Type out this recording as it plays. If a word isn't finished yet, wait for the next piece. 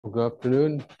Good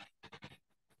afternoon.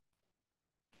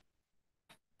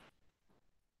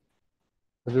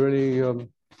 Are there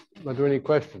any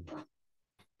questions?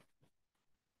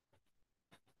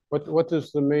 What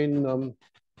is the main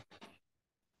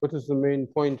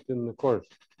point in the course?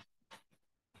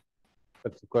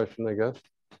 That's the question, I guess.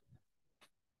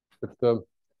 But of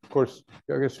course,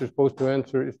 I guess you're supposed to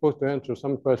answer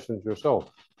some questions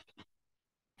yourself.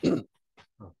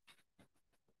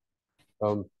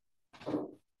 Um,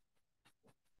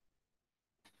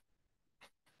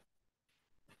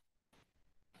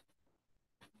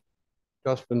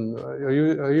 Justin, are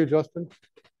you Justin?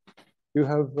 You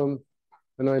have an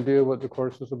idea what the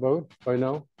course is about by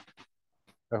now?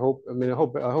 I hope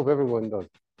everyone does,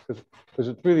 because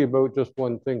it's really about just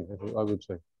one thing, I would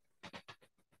say.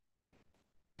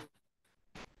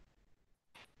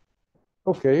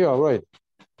 Okay, yeah, right.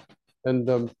 And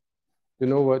you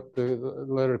know what the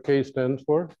letter K stands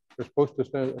for? They're supposed to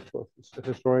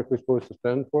historically supposed to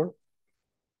stand for?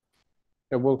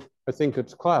 Yeah, well, I think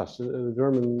it's class, the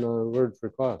German word for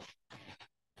class.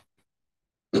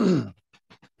 So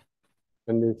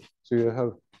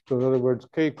in other words,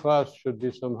 K class should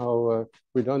be somehow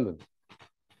redundant.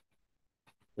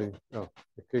 The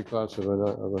K class of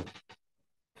an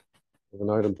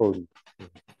idempotent.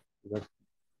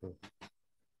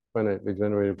 Finitely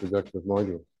generated projective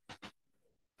module.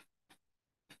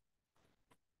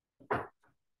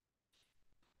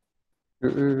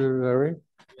 Larry?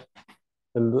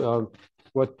 And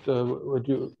what would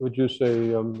you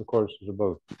say the course is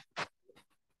about?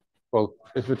 Well,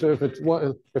 if I'm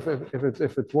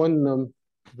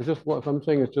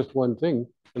saying it's just one thing,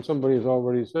 and somebody has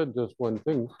already said just one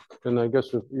thing, then I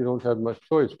guess you don't have much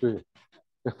choice, do you?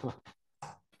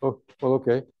 Oh, well,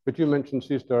 okay. But you mentioned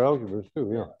C-star algebras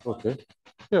too, yeah. Okay.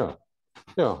 Yeah.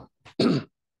 Yeah.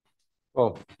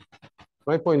 Well,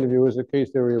 my point of view is that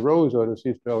K-theory arose out of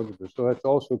C-star algebras, so that's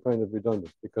also kind of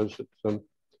redundant because it's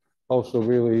also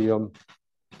really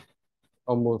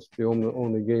almost the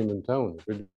only game in town if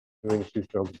you're doing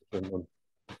C-star algebras.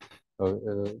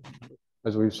 And,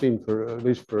 as we've seen at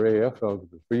least for AF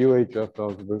algebras, for UHF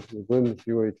algebras, the Glimm's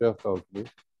UHF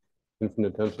algebras,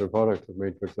 infinite tensor products of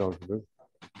matrix algebras.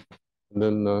 And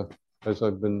then as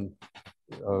I've been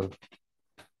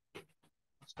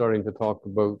starting to talk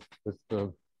about with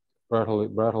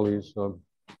Brattley's AF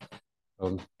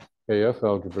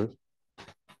algebras,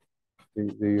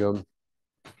 the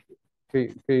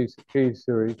K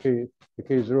theory, the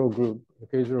K0 group, the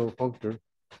K0 functor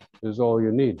is all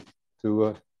you need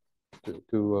to at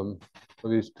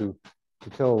least to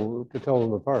tell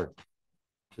them apart.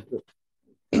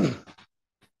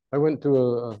 I went to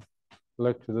a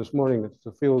lecture this morning. It's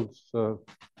the Fields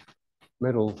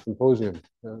Medal Symposium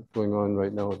going on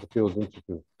right now at the Fields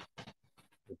Institute.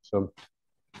 It's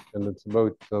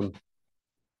about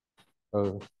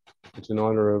it's in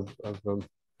honor of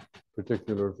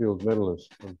particular Fields medalists.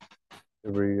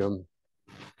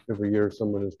 Every year,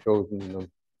 someone is chosen.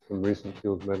 Some recent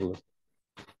Fields medalist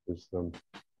is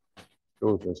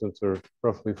chosen. Since there are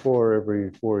roughly 4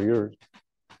 every 4 years,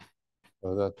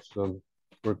 that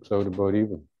works out about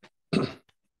even.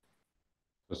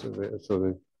 So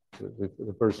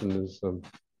the person is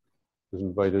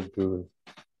invited to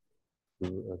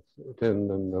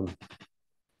attend and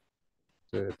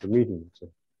at the meeting. So,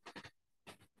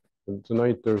 and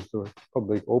tonight there's the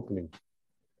public opening.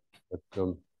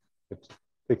 It's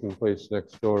taking place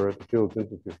next door at the Fields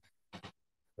Institute.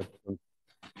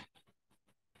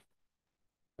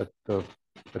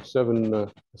 At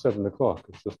 7 o'clock.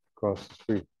 It's just across the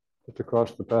street. It's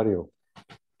across the patio,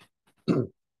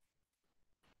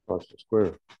 across the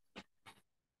square.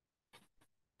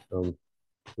 There'll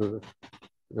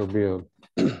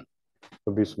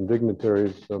be some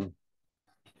dignitaries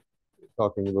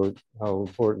talking about how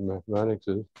important mathematics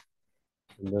is,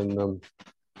 and then there'll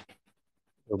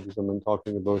be someone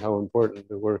talking about how important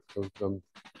the work of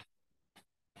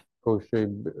Cauchy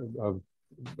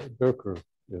Berker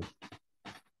is.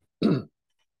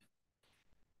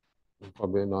 I'm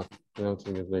probably not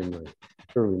pronouncing his name right.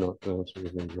 Surely not pronouncing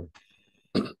his name right.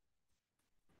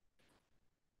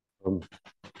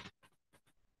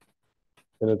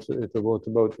 And it's about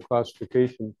the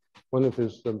classification. One of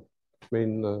his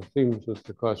main themes is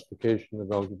the classification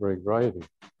of algebraic variety.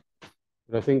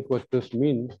 And I think what this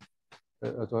means,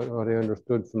 what I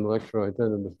understood from the lecture I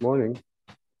attended this morning,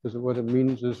 is that what it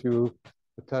means is you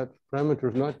attach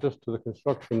parameters not just to the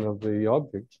construction of the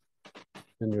objects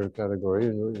in your category,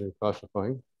 and you're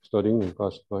classifying, studying and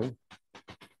classifying.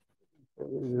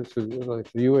 This is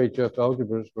like the UHF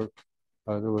algebras where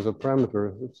there was a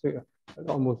parameter. It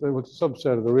was a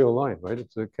subset of the real line, right?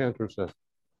 It's a Cantor set.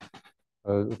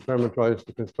 parameterize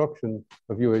the construction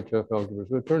of UHF algebras.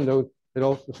 So it turned out it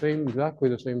also exactly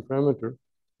the same parameter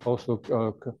also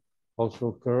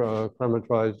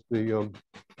parameterized the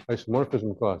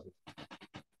isomorphism classes.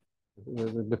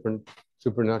 The different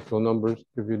supernatural numbers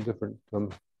give you different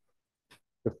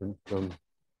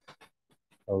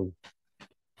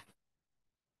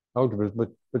algebras,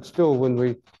 but still, when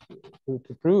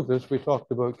to prove this, we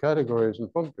talked about categories and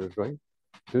functors, right?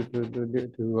 To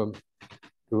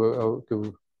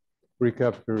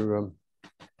recapture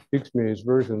Dixmay's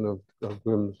version of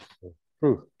Grimm's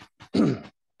proof.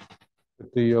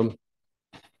 But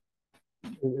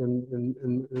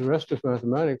in the rest of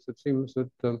mathematics, it seems that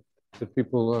that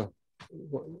people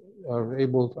are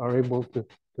able to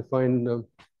find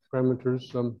parameters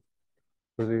for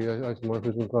the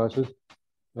isomorphism classes,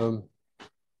 and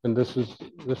this is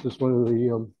one of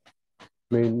the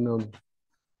main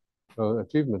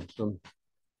achievements.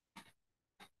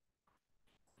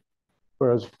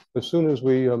 Whereas as soon as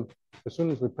we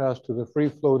pass to the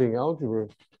free-floating algebra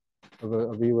of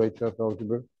UHF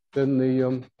algebra, then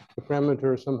the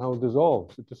parameter somehow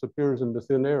dissolves. It disappears into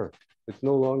thin air. It's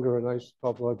no longer a nice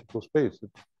topological space.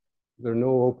 There are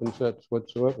no open sets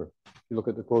whatsoever. You look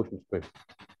at the quotient space.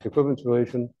 The equivalence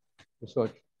relation is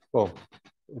such. Well,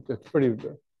 it's pretty.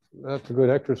 That's a good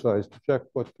exercise to check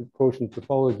what the quotient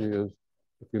topology is.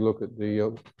 If you look at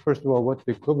the first of all, what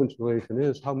the equivalence relation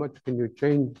is, how much can you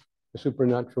change a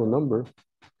supernatural number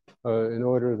in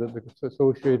order that the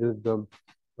associated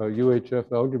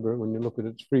UHF algebra, when you look at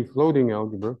its free-floating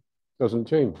algebra, doesn't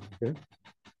change. Okay,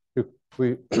 if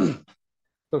we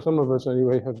so some of us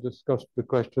anyway have discussed the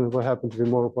question of what happens if you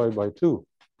multiply by 2,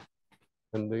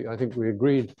 and I think we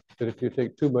agreed that if you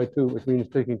take 2 by 2, which means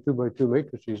taking 2 by 2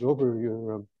 matrices over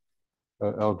your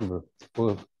algebra.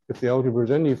 Well, if the algebra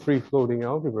is any free-floating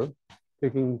algebra,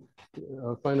 taking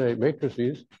finite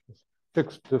matrices,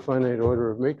 fixed to finite order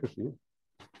of matrices,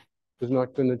 is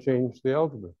not going to change the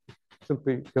algebra,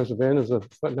 simply because if n is a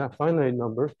finite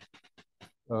number,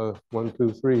 1,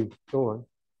 2, 3, so on,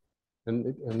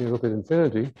 and you look at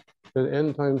infinity, then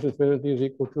n times infinity is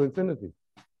equal to infinity.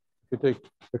 If you take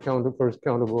the first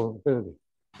countable infinity,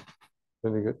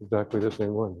 then you get exactly the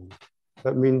same one.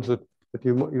 That means that if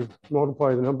you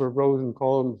multiply the number of rows and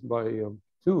columns by 2,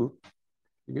 you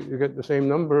get the same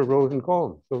number of rows and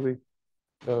columns. So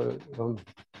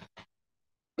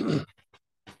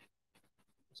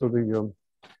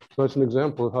so that's an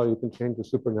example of how you can change a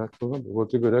supernatural number. Well,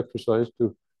 it's a good exercise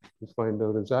to find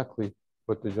out exactly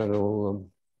what the general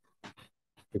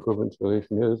equivalence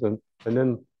relation is, and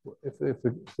then if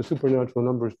the supernatural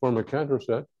numbers form a Cantor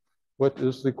set, what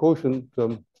is the quotient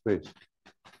space?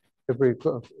 Every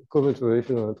equivalence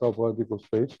relation on a topological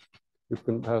space, you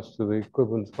can pass to the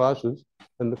equivalence classes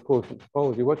and the quotient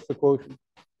topology. What's the quotient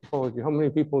topology? How many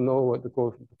people know what the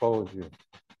quotient topology is?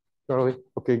 Charlie?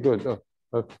 Okay, good.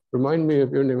 Remind me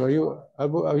of your name. Are you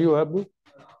Abu? Are you Abu?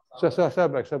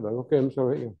 Sabak. Okay, I'm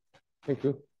sorry. Yeah. Thank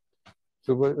you.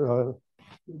 So,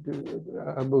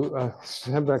 Abu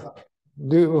Sabak,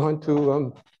 do you want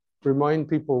to remind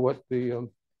people what the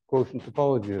quotient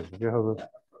topology is? If you have a,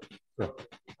 yeah.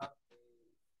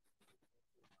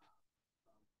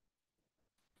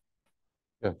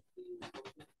 Yeah.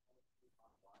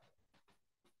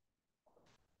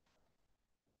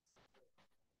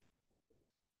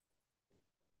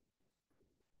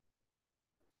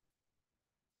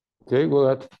 Okay,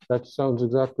 well, that sounds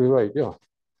exactly right. Yeah.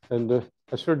 And a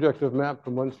surjective map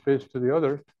from one space to the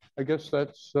other, I guess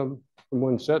that's from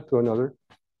one set to another.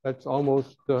 That's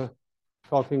almost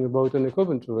talking about an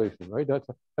equivalence relation, right? That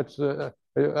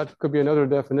could be another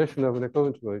definition of an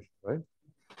equivalence relation, right?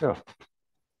 Yeah.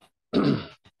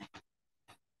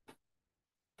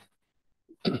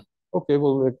 Okay,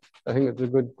 well, I think it's a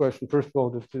good question. First of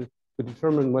all, to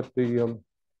determine what the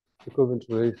equivalence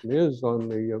relation is on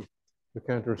the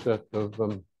Cantor set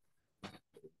of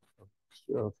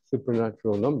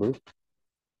supernatural numbers,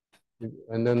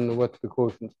 and then what the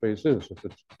quotient space is, if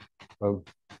it's,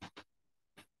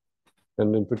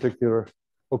 and in particular,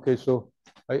 okay, so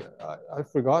I've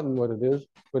forgotten what it is,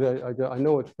 but I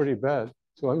know it's pretty bad,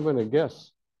 so I'm going to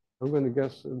guess. I'm going to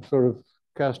guess, sort of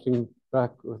casting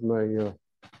back with my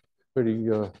pretty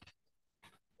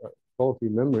faulty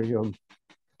memory,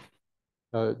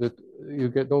 that you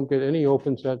don't get any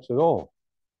open sets at all,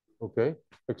 okay,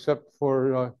 except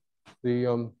for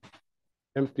the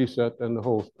empty set and the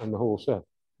whole set,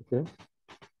 okay.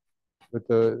 But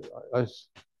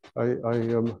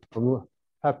I'm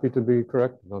happy to be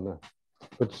corrected on that.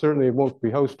 But certainly it won't be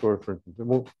Hausdorff, for instance. It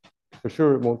won't, for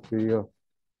sure, it won't be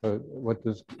what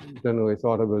is generally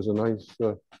thought of as a nice,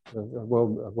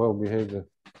 well-behaved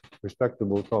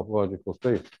respectable topological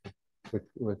space, which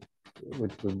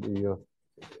would be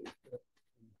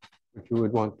which you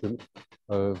would want to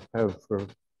have for, you're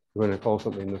going to call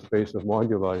something the space of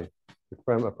moduli, a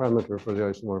parameter for the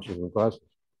isomorphism classes.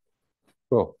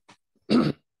 So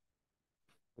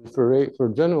for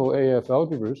general AF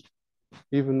algebras,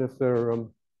 even if they're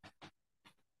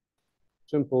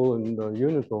simple and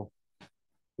unital,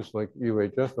 just like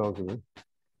UHF algebra,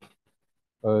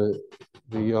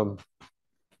 the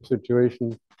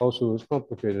situation also is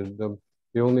complicated.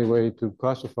 The only way to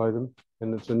classify them,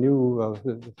 and it's a new,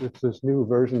 it's this new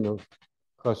version of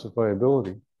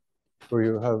classifiability, where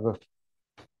you have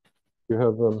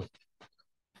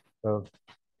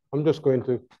I'm just going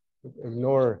to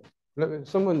ignore.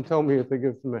 Someone tell me if it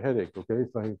gives them a headache, okay?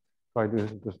 If I try to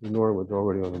just ignore what's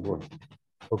already on the board.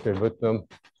 Okay, but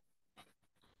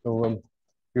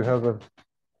you have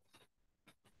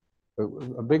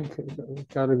a big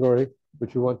category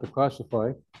which you want to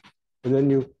classify, and then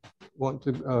you want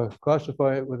to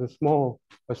classify it with a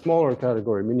smaller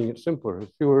category, meaning it's simpler,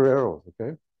 it's fewer arrows,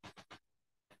 okay?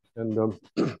 And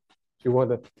you want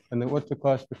to, and then what's the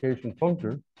classification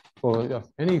functor? Well,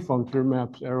 any functor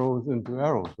maps arrows into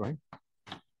arrows, right?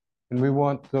 And we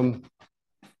want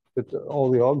that all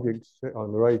the objects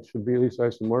on the right should be at least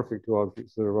isomorphic to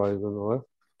objects that arise on the left.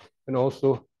 And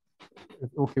also,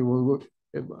 okay, well,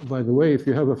 by the way, if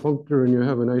you have a functor and you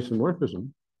have an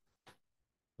isomorphism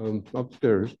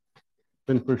upstairs,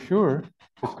 then for sure,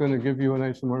 it's going to give you an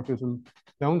isomorphism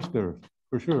downstairs,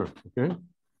 for sure, okay?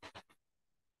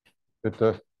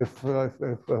 But if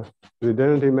the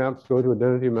identity maps go to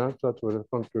identity maps, that's what a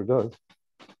functor does.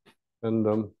 And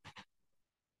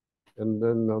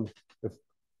then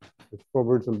if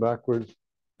forwards and backwards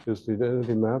is the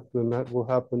identity map, then that will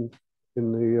happen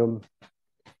in the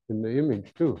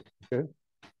image too. Okay.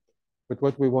 But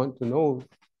what we want to know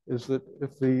is that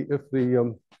if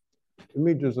the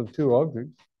images of two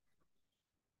objects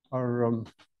are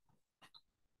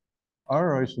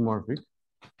isomorphic,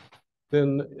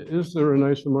 then is there an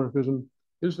isomorphism?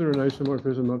 Is there an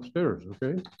isomorphism upstairs?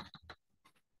 Okay.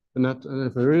 And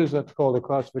if there is, that's called a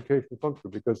classification functor,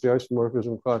 because the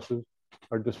isomorphism classes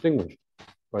are distinguished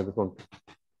by the functor.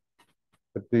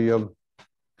 But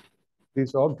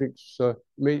these objects,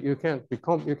 you can't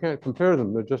compare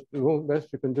them. They're just, the best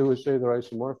you can do is say they're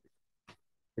isomorphic,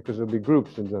 because there'll be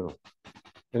groups in general.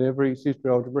 And every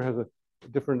C-square algebra has a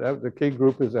different. The K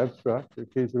group is abstract. The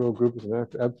K0 group is an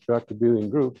abstract abelian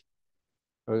group.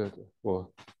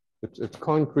 Well, it's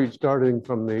concrete starting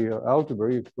from the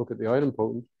algebra. You look at the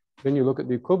idempotence. Then you look at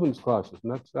the equivalence classes,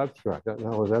 and that's abstract. That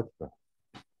now is abstract.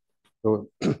 So,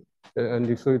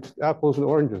 so it's apples and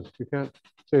oranges. You can't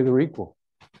say they're equal.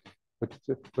 But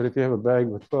if you have a bag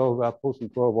with 12 apples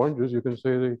and 12 oranges, you can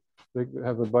say they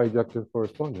have a bijective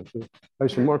correspondence. It's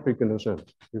isomorphic in a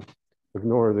sense. You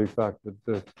ignore the fact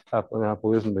that an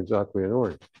apple isn't exactly an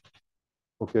orange.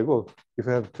 Okay, well, if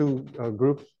you have two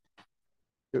groups,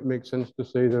 it makes sense to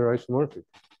say they're isomorphic.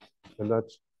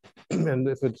 And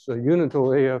if it's a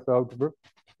unital AF algebra,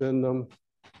 then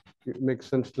it makes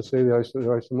sense to say they're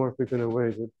isomorphic in a way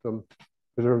that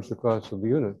preserves the class of the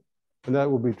unit. And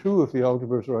that will be true if the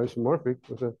algebras are isomorphic.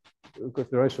 If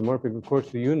they're isomorphic, of course,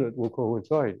 the unit will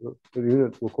coincide. The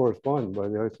units will correspond by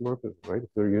the isomorphism, right? If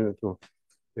they're unital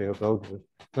AF algebras.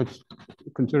 Let's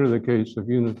consider the case of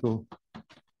unital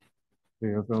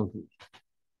AF algebras.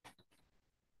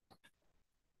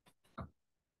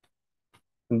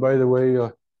 And by the way,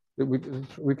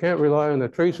 we can't rely on the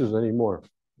traces anymore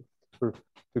to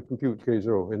compute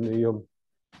K0. In the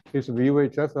case of the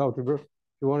UHF algebra, if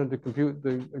you wanted to compute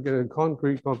get a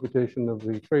concrete computation of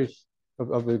the trace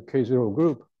of the K0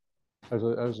 group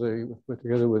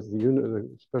together with the unit, the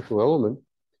special element,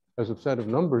 as a set of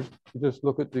numbers, you just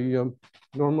look at the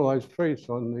normalized trace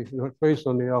on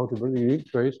the algebra, the unique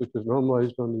trace, which is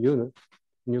normalized on the unit,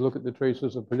 and you look at the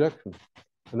traces of projection.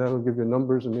 And that'll give you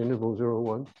numbers in the interval 0,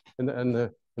 1.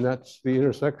 And that's the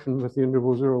intersection with the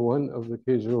interval 0, 1 of the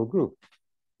K0 group,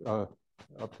 up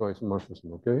to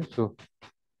isomorphism, okay? So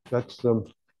that's,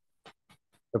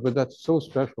 but that's so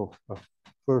special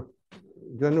for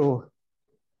general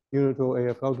unital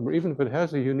AF algebra, even if it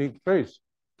has a unique trace,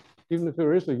 even if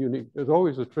there is a unique, there's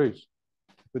always a trace,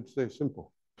 if it's say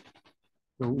simple.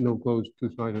 No closed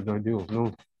two-sided ideals,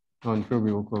 no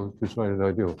non-trivial closed two-sided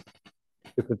ideals.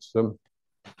 If it's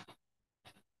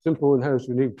simple and has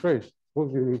unique trace.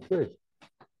 Suppose unique trace.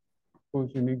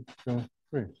 Suppose unique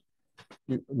trace.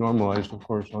 Normalized, of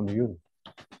course, on the unit.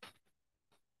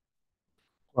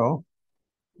 Well,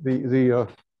 the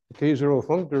K0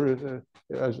 functor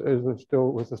is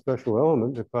still with a special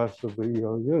element, the class of the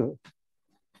unit.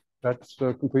 that's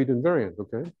complete invariant.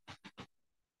 Okay,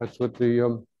 that's what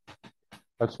the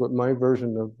that's what my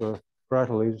version of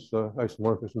Bradley's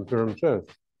isomorphism theorem says.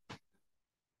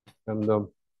 And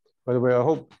by the way, I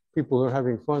hope people are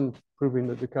having fun proving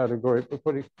that the category,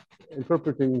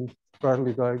 interpreting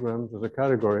Bradley diagrams as a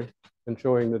category and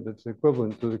showing that it's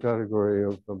equivalent to the category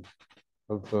of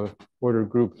ordered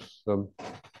groups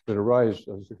that arise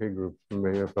as the K-groups from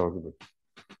AF algebra.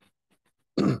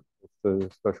 The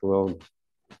special element.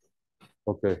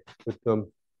 Okay, but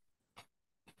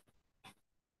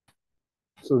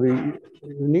so the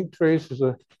unique trace is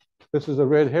this is a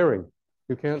red herring.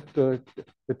 You can't,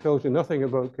 it tells you nothing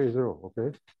about K0,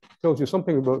 okay? It tells you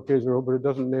something about K0, but it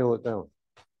doesn't nail it down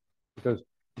because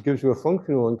it gives you a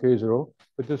functional on K0,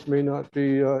 but this may not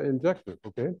be injective,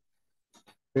 okay?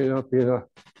 May not be,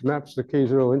 maps the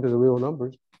K0 into the real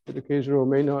numbers, but the K0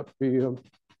 may not be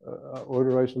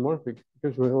order isomorphic. It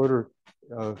gives you an order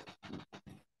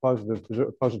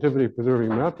positivity preserving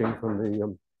mapping from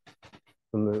the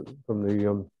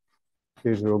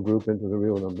K0 group into the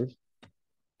real numbers.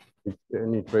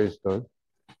 Any trace does,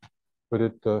 but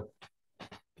it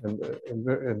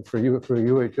and for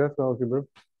UHF algebra, it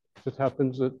just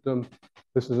happens that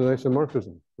this is an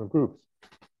isomorphism of groups,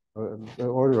 an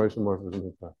order isomorphism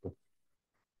in fact.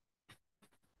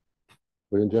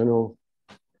 But in general,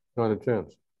 not a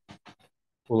chance.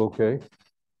 Well, okay,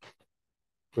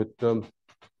 but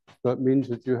that means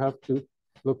that you have to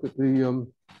look at the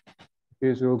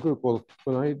K0 group. Well,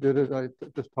 when I did it, I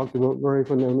just talked about Murray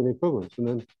von Neumann equivalence, and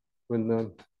then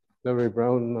when Larry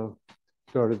Brown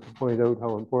started to point out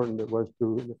how important it was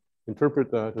to interpret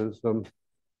that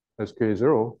as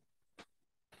K0,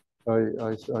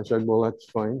 I said, well, that's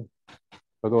fine.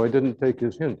 Although I didn't take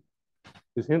his hint.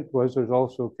 His hint was there's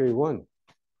also K1.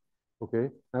 Okay,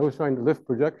 I was trying to lift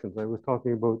projections. I was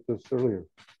talking about this earlier.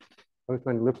 I was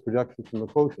trying to lift projections from the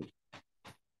quotient.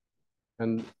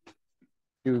 And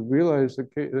you realize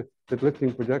that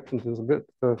lifting projections is a bit,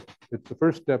 it's the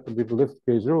first step would be to lift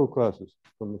K0 classes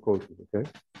from the quotient, okay?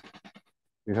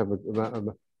 You have a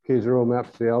K0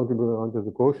 maps the algebra onto the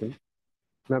quotient,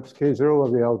 maps K0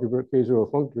 of the algebra,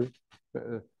 K0 functor,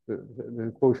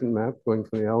 the quotient map going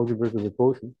from the algebra to the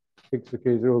quotient, takes the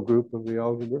K0 group of the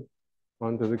algebra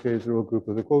onto the K0 group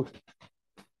of the quotient.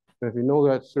 And if you know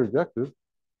that's surjective,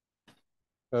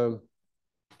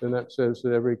 then that says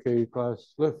that every K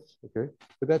class lifts, okay?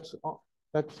 But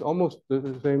that's almost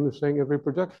the same as saying every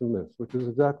projection lifts, which is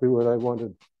exactly what I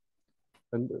wanted.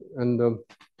 And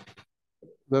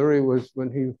Larry was,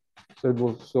 when he said,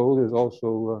 well, so there's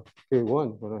also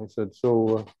K1, when I said,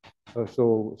 so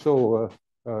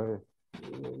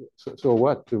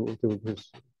what to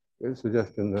his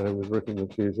suggestion that I was working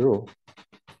with K0.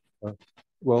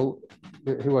 Well,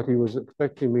 what he was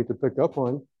expecting me to pick up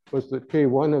on was that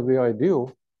K1 of the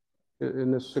ideal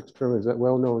in this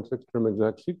well-known six-term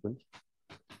exact sequence,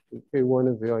 K1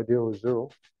 of the ideal is 0,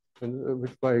 and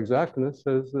which by exactness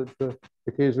says that the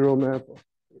K0 map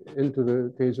into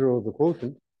the K0 of the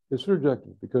quotient is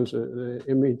surjective because the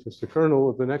image is the kernel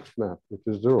of the next map, which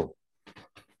is 0,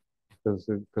 because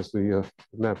the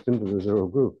maps into the 0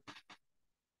 group.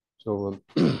 So,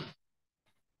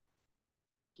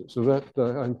 so that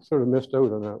I sort of missed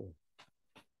out on that one.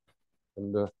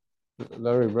 And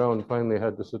Larry Brown finally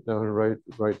had to sit down and write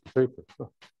the paper.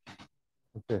 So,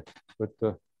 okay, but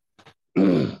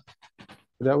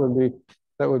that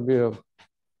would be a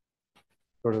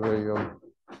sort of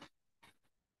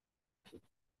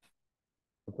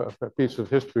a piece of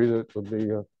history that would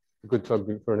be a good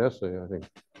subject for an essay, I think.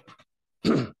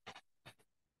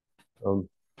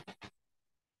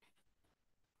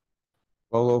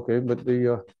 Well, okay, but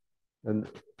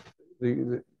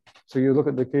so you look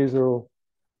at the K0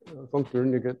 functor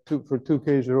and you get two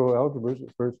K0 algebras.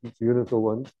 At first, it's unital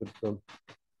ones, but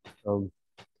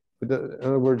in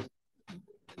other words,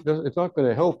 it's not going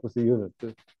to help with the unit.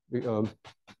 The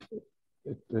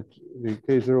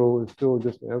K0 is still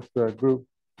just an abstract group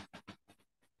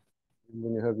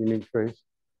when you have unique trace,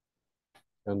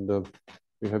 and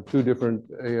you have two different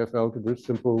AF algebras,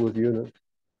 simple with unit,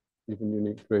 even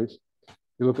unique trace.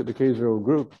 You look at the K0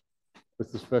 group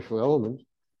with the special elements,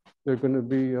 they're going to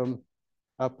be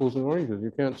apples and oranges.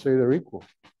 You can't say they're equal.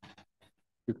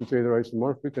 You can say they're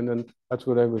isomorphic, and then that's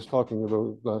what I was talking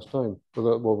about last time.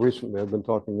 Well, recently I've been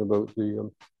talking about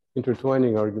the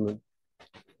intertwining argument,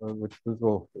 which was,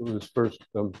 well, it was first,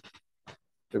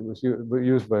 it was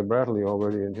used by Bradley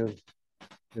already in his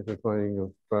intertwining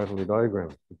of Bradley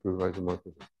diagrams to prove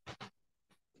isomorphism.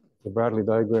 The Bradley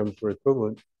diagrams were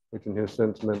equivalent, which in his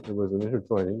sense meant there was an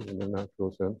intertwining in a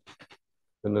natural sense.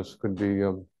 And this could be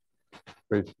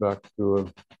traced back to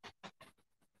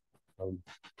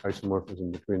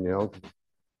isomorphism between the algebras.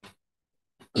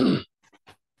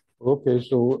 Okay,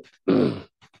 so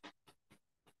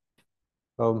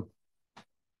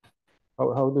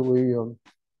how do we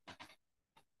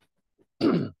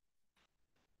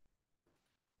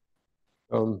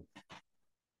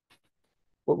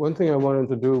one thing I wanted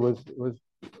to do was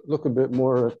look a bit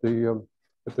more at the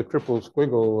triple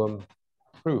squiggle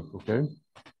proof. Okay,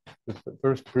 the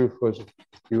first proof was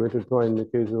you intertwine the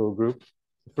K0 groups.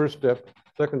 The first step.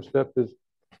 Second step is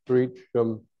for each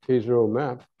K0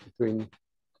 map between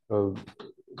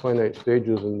finite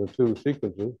stages in the two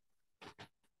sequences.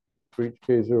 For each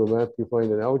K0 map, you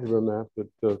find an algebra map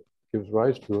that gives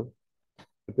rise to it.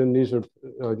 But then these are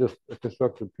just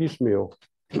constructed piecemeal.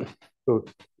 So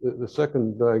the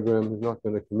second diagram is not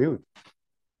going to commute.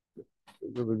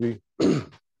 It would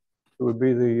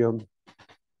be the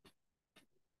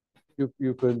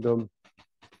you could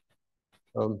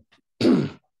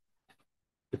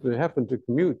if it happened to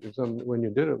commute when you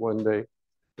did it one day,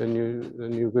 then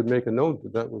you could make a note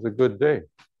that was a good day.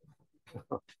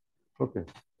 Okay.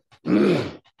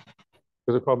 Because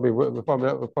that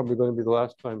was probably going to be the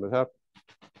last time it happened.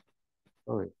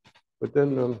 All right. But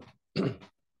then the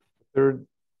third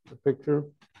picture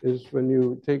is when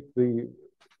you take the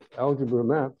algebra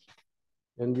maps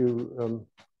and you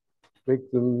make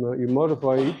them, you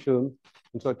modify each of them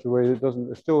in such a way that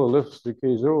it still lifts the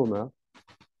K0 map,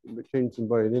 but change them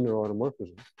by an inner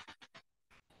automorphism.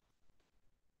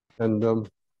 And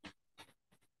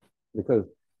because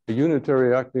the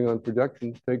unitary acting on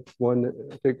projections takes one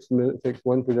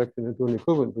projection into an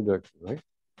equivalent projection, right?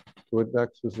 So it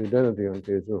acts as the identity on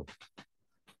K0.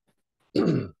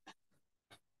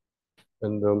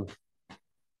 And okay,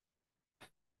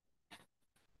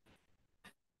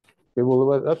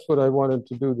 well, that's what I wanted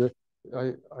to do.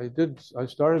 I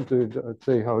started to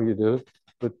say how you did it,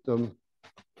 but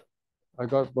I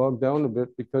got bogged down a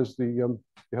bit because you're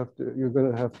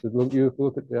going to have to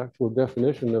look at the actual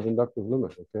definition of inductive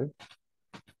limit. Okay,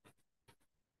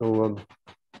 so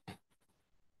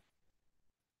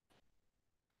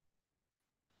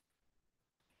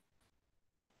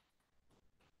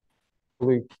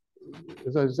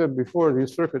as I said before,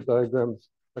 these circuit diagrams,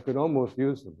 I could almost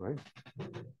use them, right?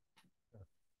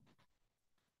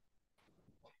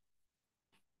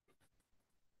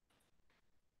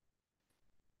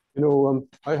 You know,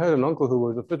 I had an uncle who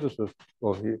was a physicist.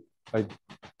 Well, I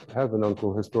have an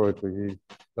uncle historically. He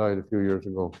died a few years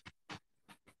ago.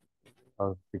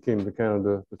 He came to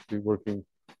Canada to be working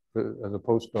as a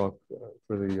postdoc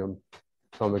for the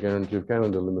Atomic Energy of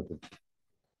Canada Limited.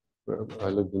 I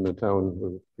lived in the town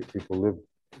where people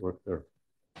worked there.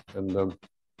 And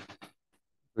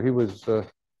it was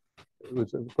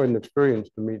quite an experience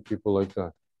to meet people like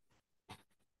that.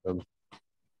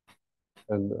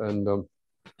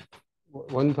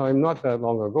 One time, not that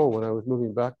long ago, when I was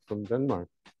moving back from Denmark,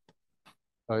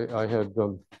 I had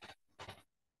an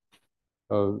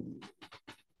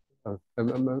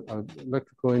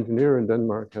electrical engineer in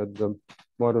Denmark had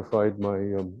modified my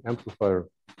amplifier,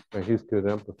 my Heathkit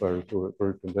amplifier, so it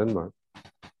worked in Denmark.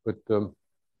 But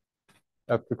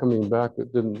after coming back,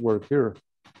 it didn't work here,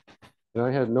 and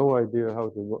I had no idea how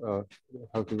to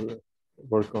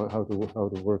work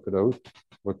it out,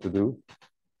 what to do.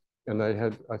 And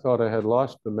I thought I had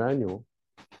lost the manual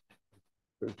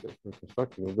for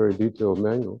constructing a very detailed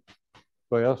manual.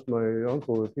 So I asked my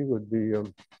uncle if he would be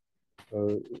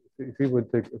if he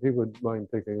would mind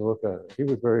taking a look at it. He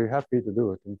was very happy to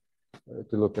do it and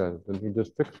to look at it, and he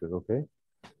just fixed it. Okay,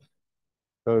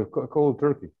 cold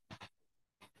turkey.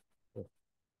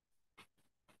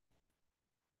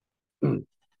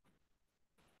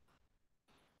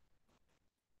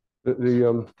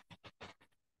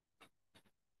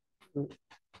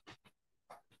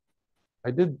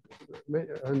 I did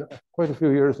quite a few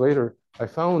years later. I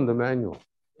found the manual,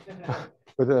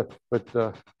 but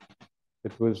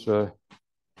it was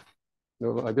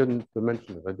no. I didn't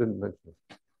mention it.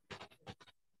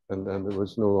 And it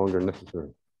was no longer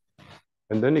necessary.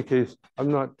 In any case,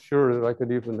 I'm not sure that I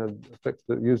could even have fixed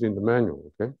it using the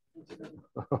manual. Okay.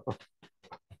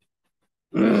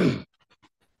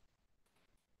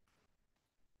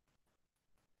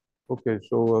 Okay,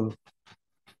 so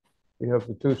we have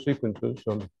the two sequences.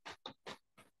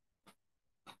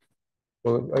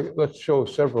 Well, let's show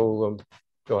several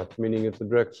dots, meaning it's a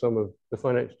direct sum of the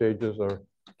finite stages are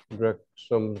direct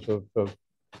sums of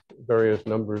various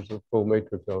numbers of full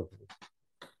matrix algebra.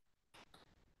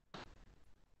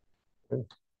 Okay.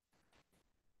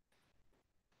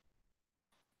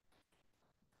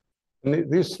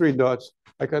 And these three dots,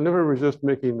 I can never resist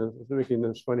making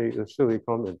this silly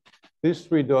comment. These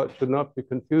three dots should not be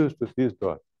confused with these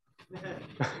dots.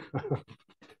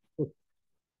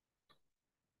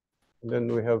 And then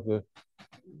we have the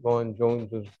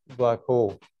Vaughan-Jones's black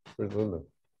hole for the limit.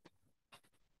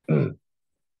 And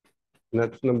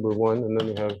that's number one. And then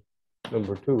we have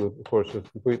number two, of course, a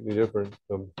completely different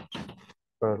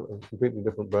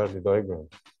Bradley diagram.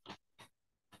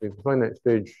 The finite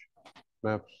stage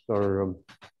maps are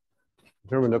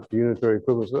determined up to unitary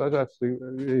equivalence. So that's the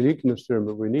uniqueness term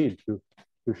that we need to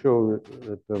show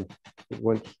that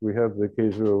once we have the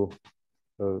K0,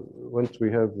 once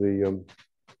we have the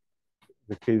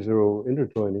K0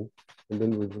 intertwining, and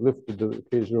then we've lifted the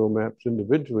K0 maps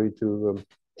individually to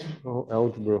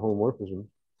algebra homomorphism,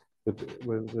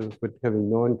 with having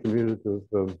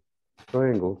non-commutative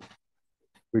triangles,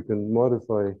 we can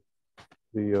modify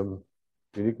the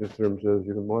uniqueness term says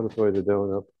you can modify the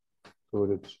down-up so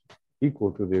that it's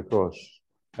equal to the across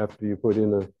after you put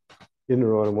in a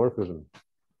inner automorphism.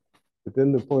 But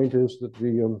then the point is that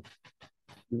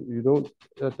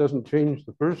that doesn't change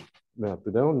the first map,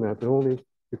 the down map. You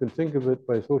can think of it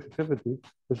by associativity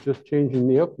as just changing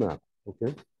the up map,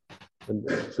 okay? And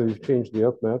so you've changed the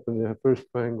up map, and the first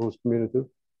triangle is commutative.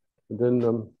 And then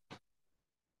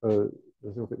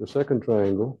look at the second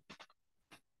triangle,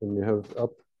 and you have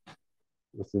up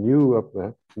with the new up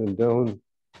map, and then down,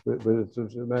 but it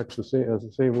acts the same as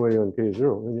the same way on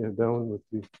K0. And you have down with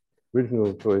the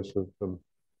original choice of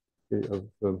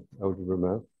algebra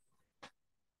map,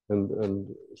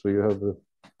 and so you have the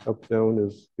up down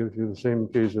gives you the same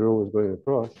K0 as going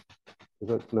across,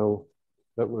 because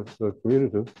that was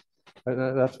commutative. And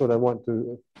that's what I want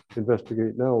to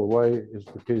investigate now. Why is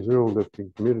the K0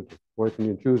 lifting commutative? Why can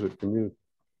you choose it commutative?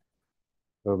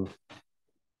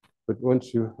 But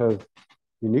once you have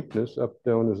uniqueness, up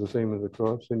down is the same as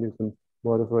across, and you can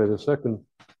modify the second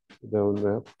down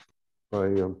map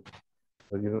by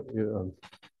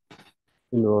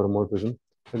inner automorphism.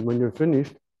 And when you're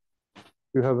finished,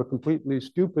 you have a completely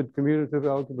stupid commutative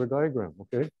algebra diagram.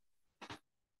 Okay,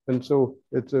 and so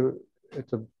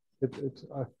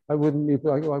I wouldn't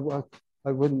even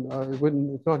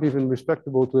it's not even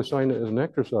respectable to assign it as an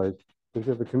exercise. If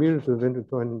you have a commutative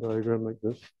intertwining diagram like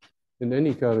this in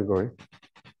any category,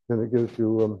 then it gives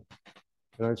you an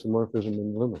isomorphism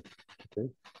in the limit. Okay,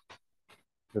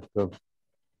 but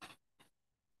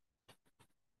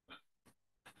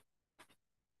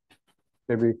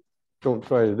maybe don't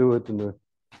try to do it in the.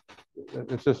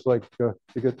 It's just like you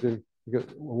get a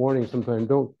warning sometimes.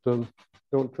 Don't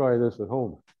try this at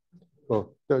home.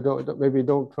 Well, maybe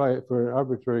don't try it for an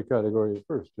arbitrary category at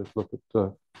first. Just look at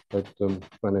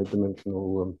finite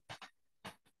dimensional,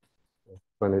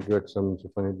 finite direct sums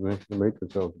of finite dimensional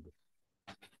matrix algebra,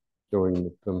 showing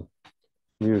that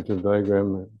commutative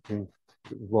diagram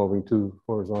involving two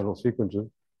horizontal sequences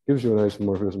gives you an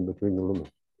isomorphism between the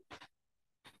limits.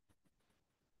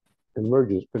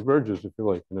 Converges, if you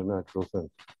like, in a natural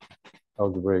sense,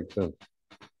 algebraic sense.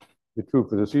 It's true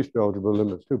for the C-star algebra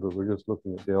limits too, but we're just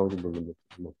looking at the algebra limits.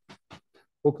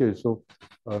 Okay, so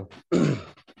I'll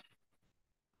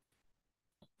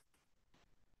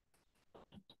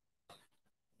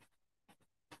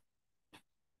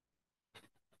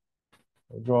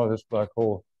draw this black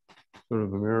hole sort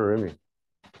of a mirror image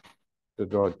to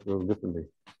draw it a little differently.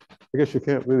 I guess you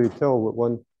can't really tell what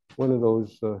one of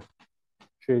those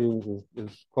shadings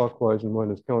is clockwise and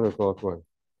one is counterclockwise.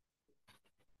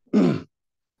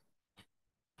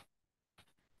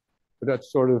 But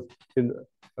that's sort of in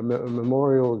a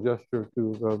memorial gesture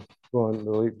to the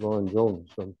late Vaughan-Jones,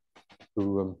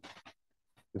 to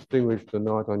distinguish the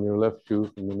knot on your left shoe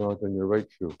from the knot on your right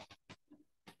shoe.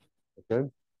 Okay,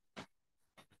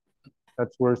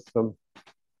 that's worth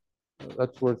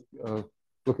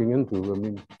looking into. I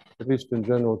mean, at least in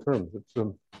general terms, it's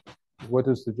what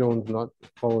is the Jones knot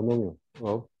polynomial?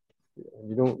 Well,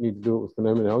 you don't need to do it with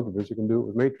phenomenon algebras. You can do it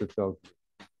with matrix algebra.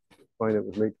 Find it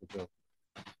with matrix algebra.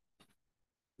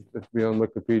 It's beyond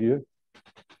Wikipedia.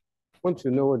 Once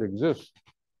you know it exists,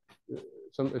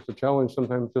 it's a challenge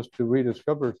sometimes just to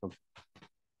rediscover something.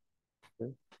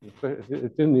 Okay?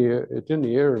 It's in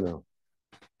the air now.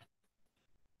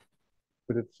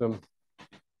 But it's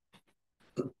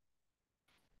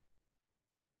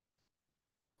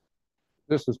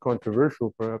this is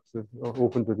controversial, perhaps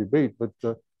open to debate. But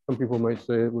some people might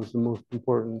say it was the most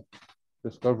important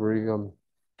discovery.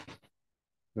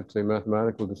 Let's say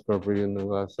mathematical discovery in the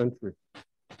last century.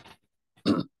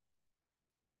 And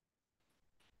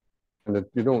that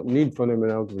you don't need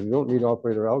fundamental algebras, you don't need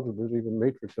operator algebras, even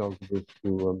matrix algebras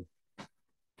to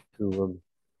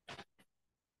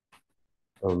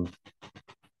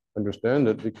understand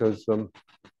it, because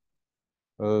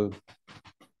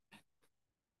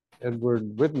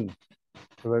Edward Witten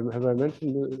Have I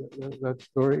mentioned that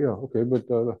story? Yeah, okay, but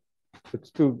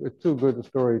it's too good a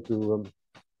story to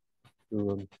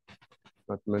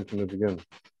not to mention it again.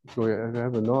 So I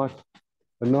have a knot.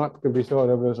 A knot can be thought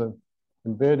of as an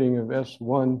embedding of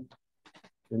S1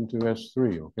 into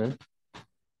S3, okay?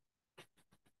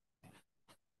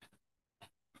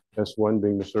 S1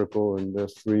 being the circle and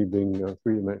S3 being a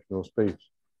three-dimensional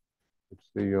space. It's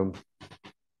the,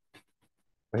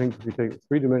 I think if you take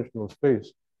three-dimensional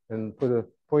space and put a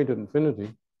point at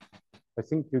infinity, I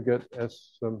think you get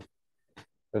S3,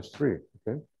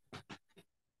 okay?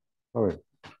 All right.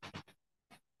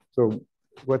 So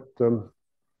what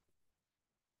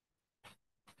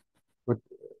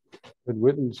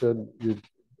Witten said you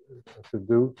should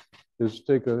do is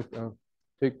take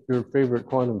your favorite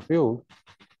quantum field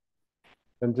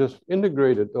and just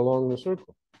integrate it along the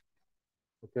circle,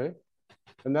 okay?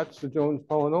 And that's the Jones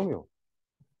polynomial,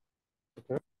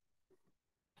 okay?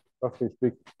 Roughly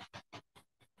speaking.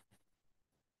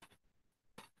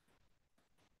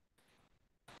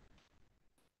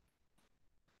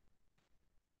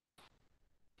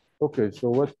 Okay, so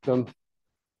what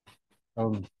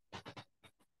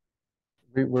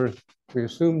we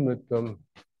assume that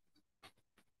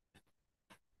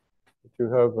you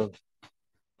have an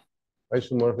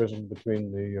isomorphism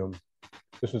between the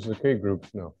this is the K groups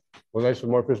now. Well,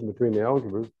 isomorphism between the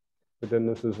algebras, but then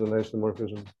this is an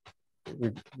isomorphism.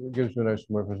 It gives you an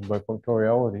isomorphism by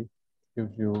functoriality.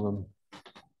 Gives you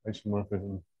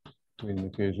isomorphism between the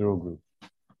K0 groups.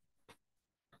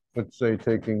 Let's say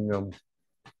taking the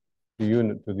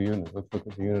unit to the unit. Let's look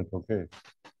at the unit, okay.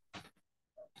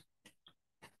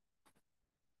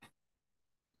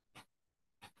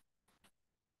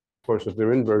 Of course, if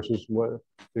they're inverses,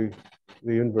 the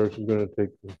inverse is going to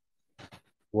take the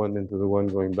one into the one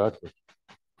going backwards.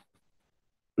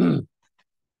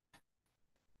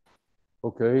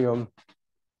 Okay,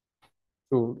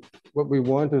 so what we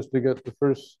want is to get the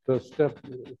first step,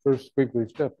 the first squiggly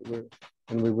step,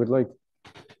 and we would like,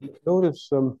 notice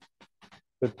that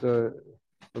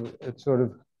it's sort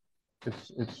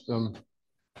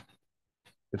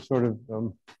of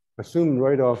assumed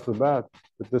right off the bat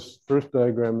that this first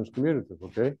diagram is commutative,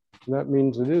 okay? And that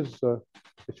means it is,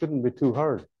 it shouldn't be too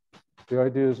hard. The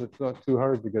idea is it's not too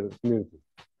hard to get it commutative.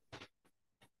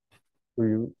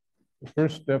 So the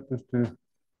first step is to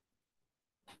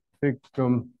take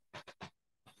some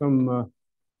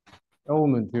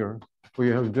element here where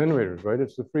you have generators, right?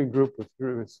 It's the free group with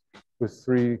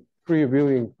three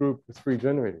abelian group with three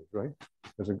generators, right?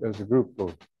 As a group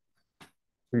code.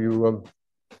 So you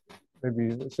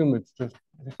maybe assume it's just,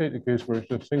 take the case where it's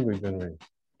just singly generated.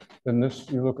 Then this,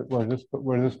 you look at where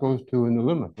this goes to in the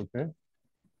limit, okay?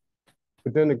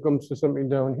 But then it comes to something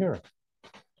down here.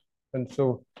 And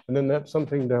then that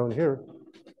something down here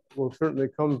will certainly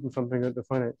come from something at the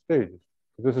finite stage.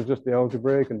 This is just the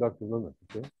algebraic inductive limit,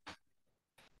 okay?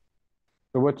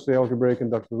 So what's the algebraic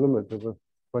inductive limit of a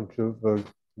bunch of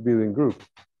abelian groups?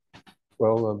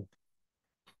 Well,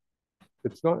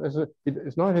 it's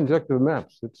not injective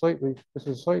maps. This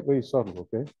is slightly subtle,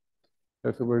 okay?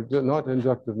 If it were not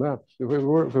injective maps, if it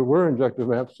were injective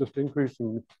maps, just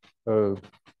increasing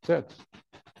sets,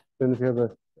 then if you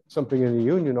have something in a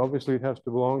union, obviously it has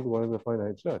to belong to one of the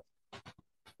finite sets.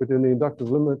 But in the inductive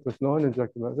limit with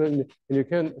non-injective maps, and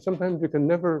sometimes you can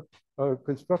never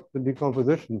construct the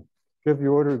decomposition. If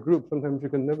you order a group, sometimes you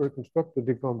can never construct the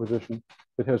decomposition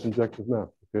that has injective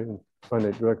maps, okay? And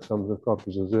finite direct sums of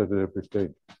copies of Z at every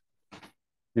stage,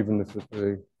 even if you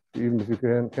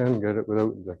can get it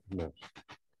without injective maps.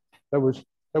 That was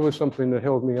something that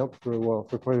held me up for a while,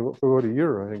 for about a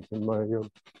year, I think, in my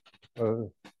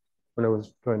when I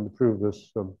was trying to prove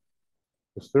this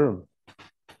theorem.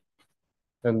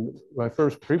 And my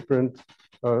first preprint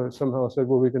somehow said,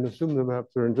 well, we can assume the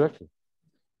maps are injective.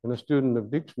 And a student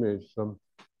of Dijksme's,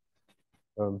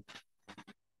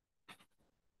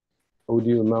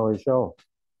 Odile Maréchal,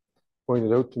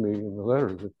 pointed out to me in the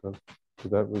letter that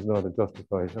that was not not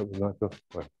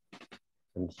justified.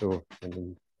 And so,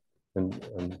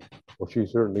 well, she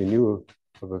certainly knew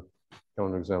of a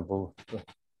counterexample.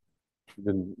 She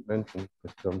didn't mention,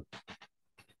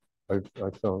 but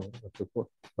I found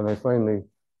when I finally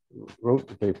wrote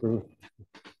the paper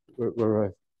where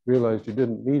I realized you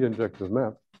didn't need injective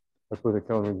maps, I put a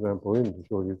counterexample in to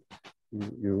show you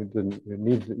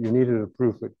needed a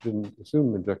proof that didn't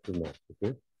assume injective maps.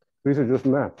 Okay, these are just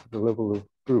maps at the level of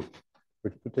groups,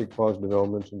 which could take positive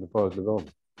elements into positive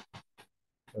elements.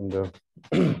 And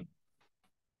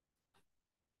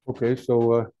okay,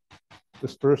 so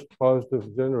this first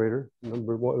positive generator, the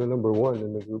number one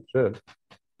in the group Z,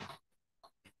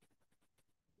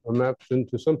 maps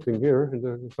into something here, and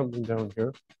there's something down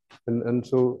here. And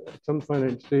so at some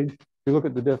finite stage, you look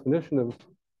at the definition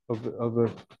of a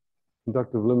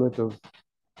inductive limit of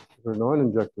for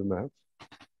non-injective maps,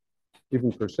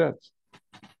 even for sets.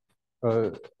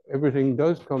 Everything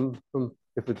does come from,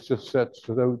 if it's just sets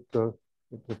without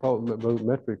about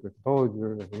metric or topology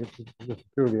or anything, it's just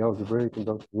purely algebraic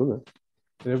inductive limit.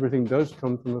 And everything does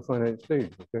come from a finite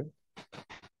stage, okay?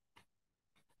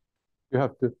 You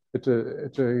have to,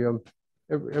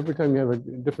 every time you have a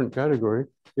different category,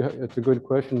 it's a good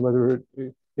question whether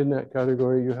in that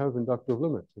category you have inductive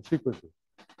limits or sequences.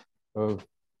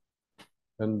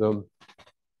 And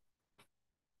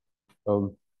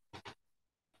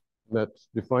that's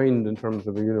defined in terms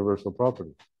of a universal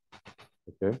property,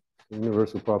 okay? A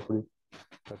universal property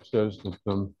that says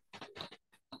that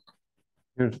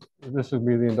this would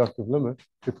be the inductive limit.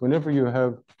 If whenever you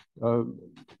have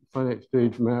finite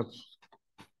stage maps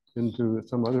into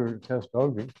some other test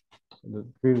object,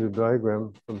 and created a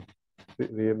diagram from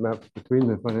the maps between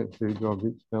the finite stage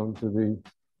objects down to the,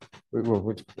 well,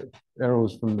 which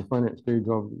arrows from the finite stage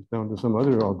objects down to some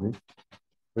other object,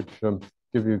 which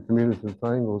give you commutative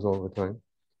triangles all the time,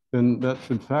 then that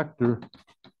should factor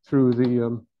through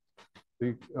the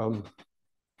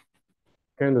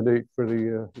candidate for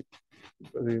the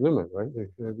limit, right?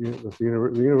 The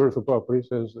universal property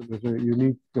says that there's a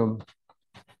unique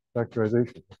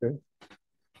factorization, okay?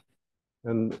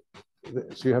 And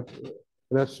so you have to,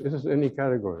 and this is any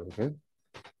category, okay?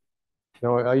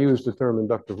 Now I use the term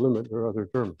inductive limit or other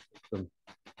terms.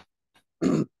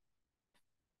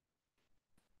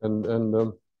 And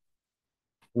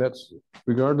that's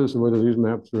regardless of whether these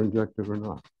maps are injective or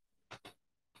not.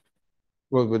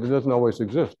 Well, but it doesn't always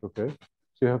exist, okay?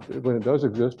 So you have to, when it does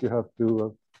exist, you have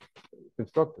to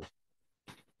construct it.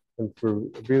 And for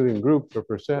abelian groups or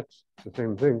for sets, the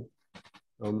same thing.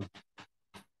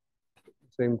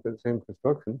 Same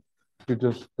construction. You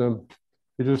just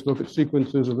look at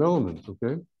sequences of elements,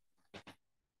 okay?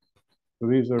 So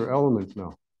these are elements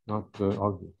now, not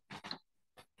objects.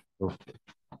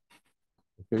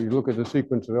 Okay, you look at the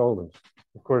sequence of elements.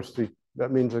 Of course,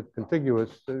 that means a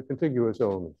contiguous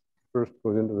element. First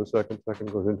goes into the second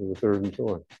goes into the third, and so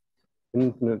on.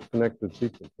 Infinite connected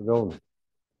sequence of elements.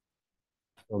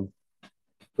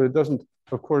 But it doesn't,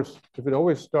 of course, if it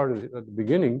always started at the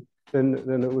beginning, then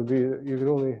it would be, you could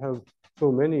only have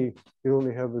so many, you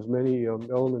only have as many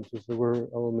elements as there were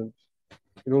elements.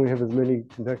 You only have as many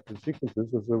connected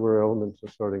sequences as there were elements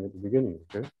starting at the beginning,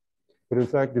 okay? But in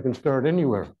fact, you can start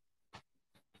anywhere.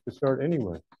 You start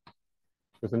anywhere.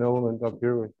 There's an element up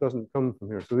here which doesn't come from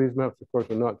here. So these maps, of course,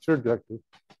 are not surjective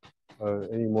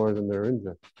any more than they're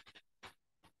injective.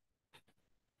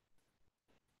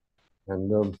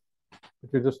 And if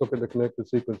you just look at the connected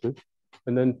sequences,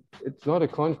 and then it's not a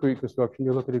concrete construction,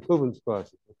 you look at equivalence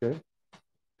classes, okay?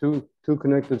 Two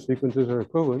connected sequences are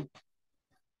equivalent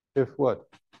if what?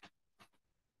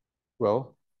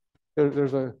 Well,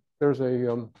 there's a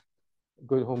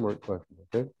good homework question,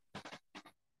 okay?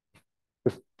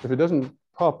 If it doesn't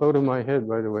pop out of my head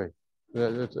right away,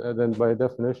 then by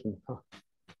definition,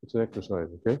 it's an exercise,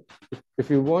 okay?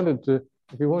 If you wanted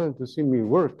to see me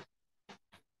work,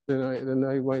 then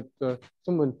I might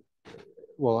someone,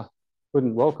 well, I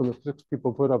wouldn't welcome if 6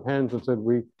 people put up hands and said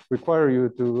we require you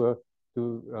to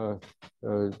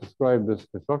describe this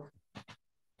construction.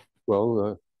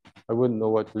 Well, I wouldn't know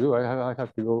what to do. I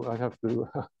have to go. I have to.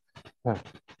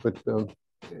 But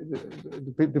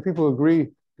do people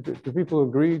agree? Do people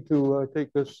agree to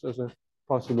take this as a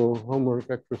possible homework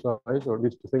exercise, or at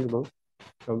least to think about?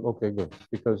 Okay, good.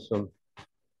 Because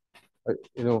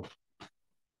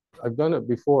I've done it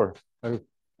before. I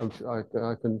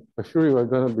can assure you I've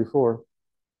done it before,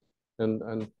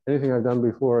 and anything I've done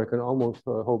before, I can almost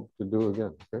hope to do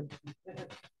again. Okay.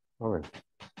 All right.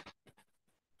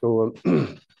 So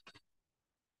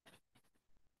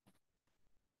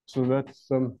so that's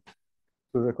so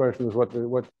the question is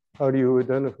how do you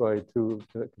identify two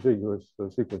contiguous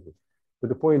sequences? But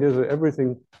the point is that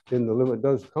everything in the limit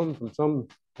does come from some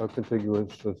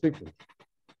contiguous sequence,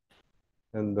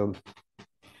 and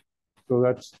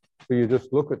so you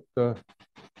just look at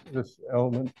this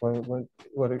element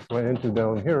what it went into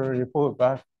down here, and you pull it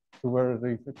back to where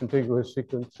the contiguous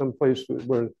sequence, someplace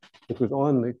where it was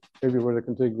on maybe where the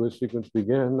contiguous sequence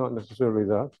began, not necessarily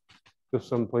that, just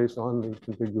someplace on the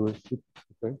contiguous sequence,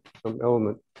 okay? Some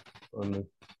element on the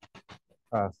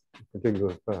path,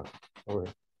 contiguous path. All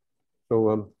right.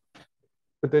 So,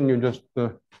 but then you just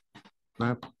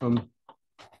map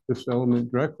this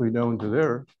element directly down to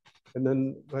there, and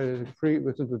then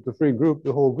since it's a free group,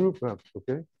 the whole group maps,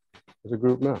 okay? It's a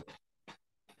group map.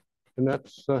 And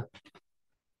that's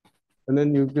and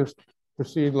then you just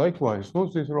proceed likewise.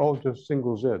 Suppose these are all just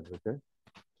single z's, okay?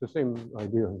 It's the same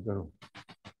idea in general.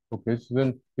 Okay, so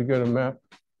then you get a map,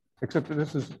 except that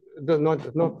this is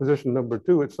not position number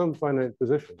 2, it's some finite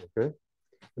position, okay?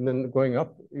 And then going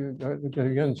up, you get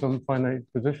again some finite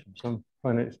position, some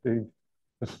finite stage.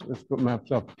 This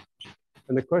maps up.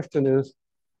 And the question is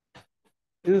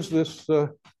this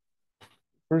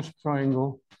first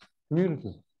triangle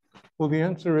commutative? Well, the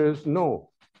answer is no.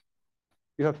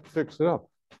 You have to fix it up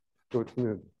so it's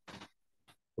commutative.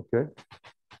 Okay?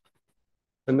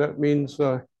 And that means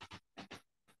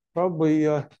probably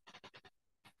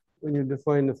when you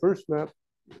define the first map,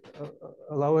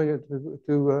 allowing it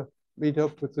to meet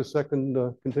up with the second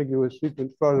contiguous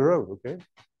sequence farther out, okay?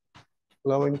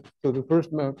 So the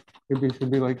first map maybe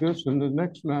should be like this, and the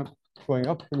next map going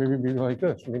up should maybe be like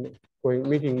this. I mean,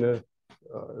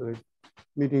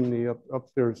 meeting the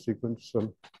upstairs sequence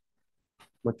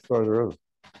much farther out.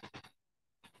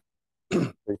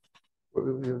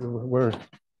 Where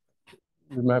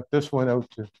you map this one out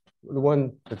to the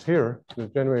one that's here, the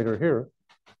generator here,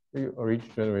 or each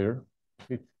generator,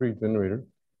 for each generator,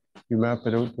 you map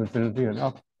it out to infinity and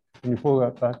up, and you pull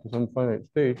that back to some finite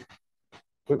state.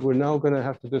 But we're now going to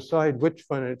have to decide which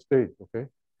finite state, okay?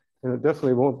 And it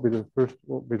definitely won't be the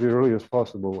earliest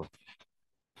possible one.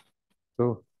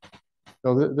 So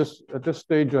now at this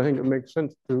stage, I think it makes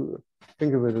sense to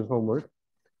think of it as homework.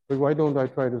 But why don't I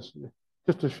try to,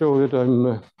 just to show that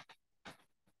I'm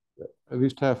at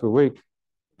least half awake,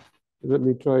 let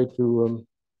me try to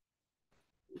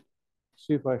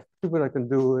see what I can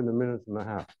do in a minute and a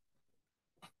half.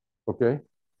 Okay?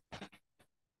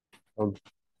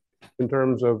 In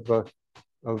terms of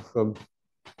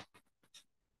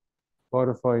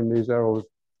modifying these arrows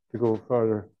to go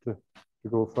farther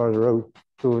out.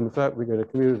 So in fact, we get a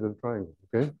commutative triangle.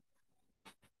 Okay.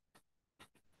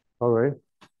 All right.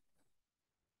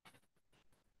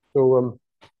 So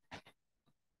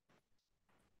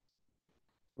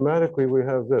grammatically, we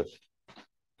have this.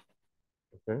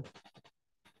 Okay.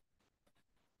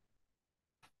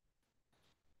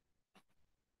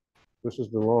 This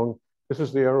is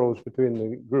the arrows between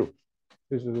the groups.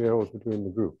 These are the arrows between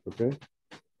the groups, okay?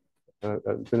 At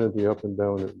infinity, up and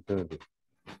down at infinity.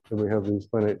 And we have these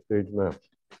finite stage maps.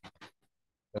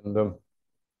 And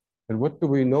what do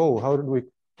we know?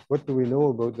 What do we know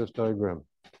about this diagram?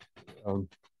 Well,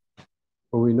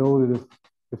 we know that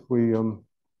if we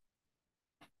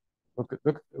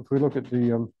look at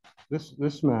the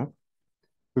this map,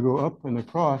 we go up and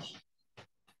across,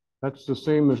 that's the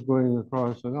same as going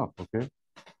across and up, okay?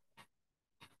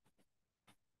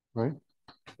 Right?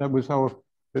 That was how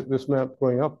this map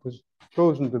going up was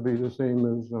chosen to be the same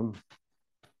as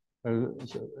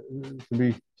to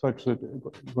be such that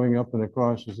going up and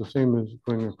across is the same as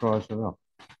going across and up.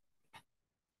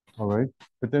 All right,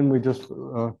 but then we just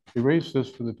erase this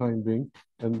for the time being,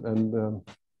 and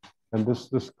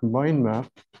this combined map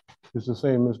is the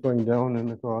same as going down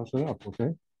and across and up.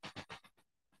 Okay.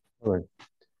 All right,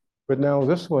 but now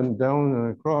this one down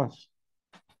and across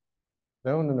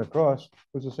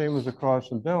was the same as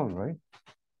across and down, right?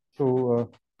 So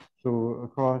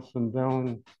across and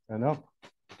down and up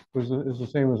is the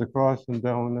same as across and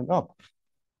down and up.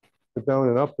 But down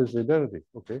and up is the identity,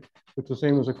 okay? It's the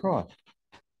same as across.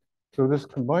 So this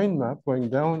combined map going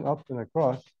down, up, and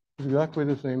across is exactly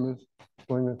the same as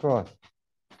going across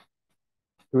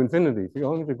to infinity. If you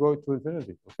only to go to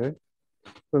infinity, okay?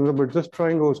 So in other words, this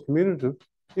triangle is commutative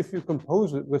if you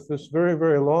compose it with this very,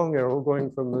 very long arrow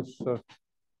going from this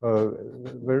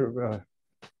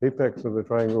apex of the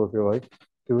triangle, if you like,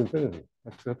 to infinity.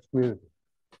 That's commutative.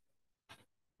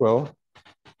 Well,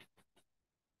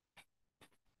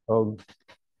 so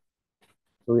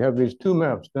we have these two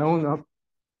maps, down, up,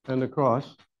 and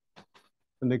across,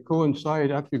 and they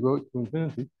coincide after you go to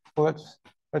infinity. Well,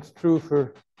 that's true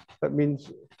for, that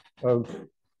means we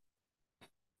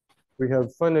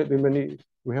have finitely many,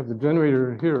 we have the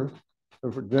generator here,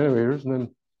 for generators, and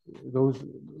then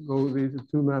these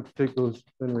two maps take those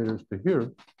generators to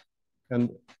here, and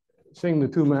saying the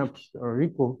two maps are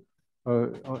equal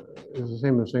is the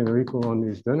same as saying they're equal on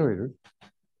these generators,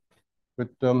 but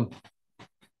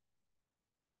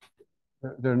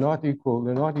they're not equal.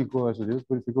 They're not equal as it is.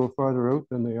 But if you go farther out,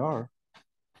 then they are.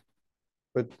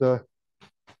 But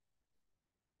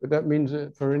that means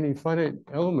that for any finite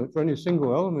element, for any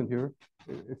single element here,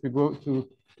 if you go to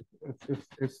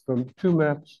if two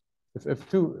maps, if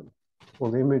two, well,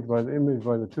 the image by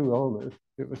the two elements,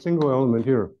 if a single element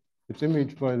here, it's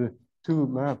imaged by the two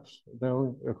maps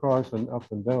down, across, and up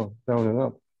and down, down and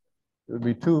up. It would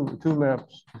be two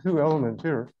maps, two elements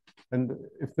here, and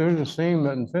if they're the same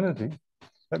at infinity,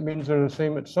 that means they're the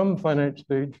same at some finite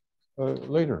stage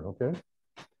later, okay?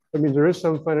 That means there is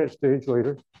some finite stage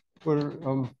later where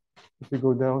if you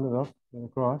go down and up and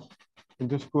across and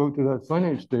just go out to that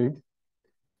finite stage,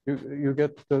 you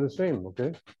get the same,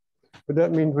 okay? But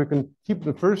that means we can keep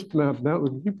the first map down, we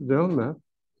can keep the down map,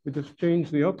 we just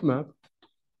change the up map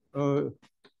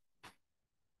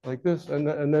like this, and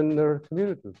then they're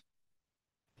commutative.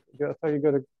 That's how you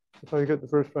get the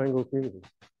first triangle commutative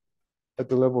at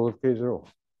the level of K0.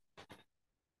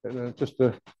 And just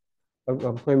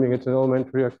I'm claiming it's an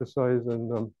elementary exercise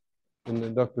in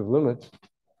inductive limits,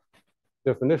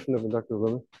 definition of inductive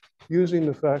limits, using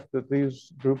the fact that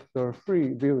these groups are free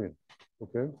abelian.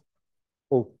 Okay.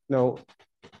 Oh, now,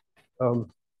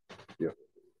 yeah,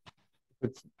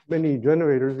 it's many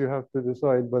generators. You have to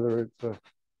decide whether it's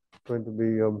going to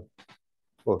be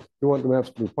well. You want the maps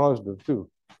to be positive too.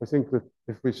 I think that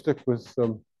if we stick with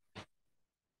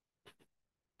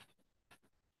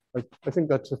I think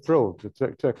that's a throw to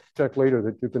check later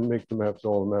that you can make the maps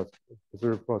all the maps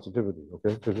preserve positivity.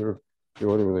 Okay, preserve the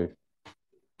order relation.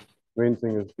 Main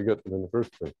thing is to get them in the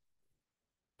first place.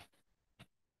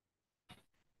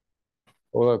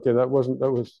 Well, okay, that was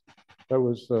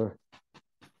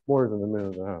more than a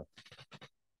minute and a half.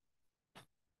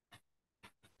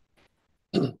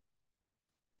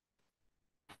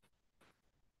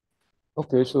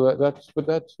 Okay, so that's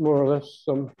more or less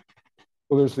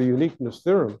well, there's the uniqueness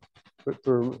theorem, but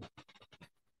for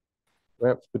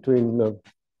maps between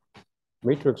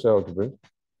matrix algebras,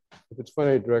 if it's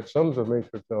finite direct sums of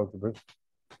matrix algebras,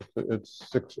 it's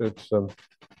six of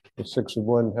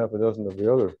one, half a dozen of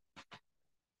the other.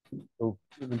 So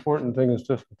the important thing is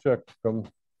just to check two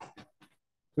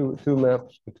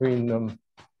maps between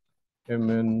Mn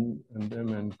and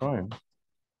Mn prime.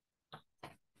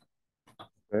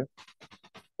 Okay,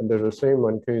 and they're the same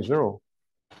on K0.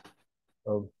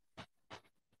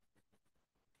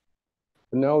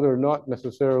 And now they're not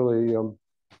necessarily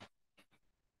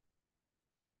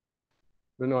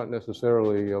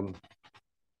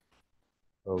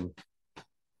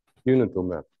unital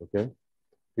maps, okay?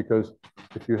 Because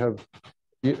if you have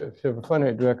a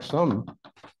finite direct sum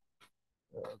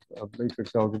of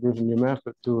matrix algebras and you map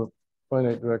it to a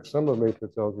finite direct sum of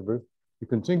matrix algebras, you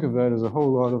can think of that as a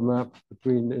whole lot of maps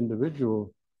between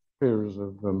individual pairs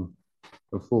of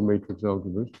full matrix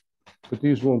algebras. But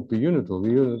these won't be unital. The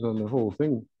unit on the whole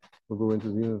thing will go into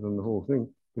the unit on the whole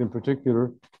thing. In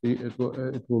particular, it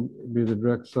will be the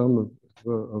direct sum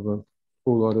of a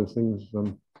whole lot of things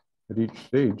at each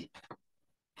stage.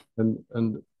 But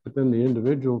then the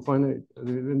individual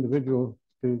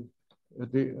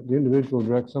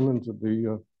direct summands at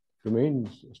the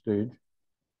domains stage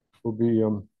will be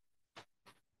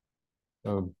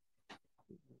the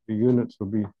units will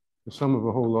be the sum of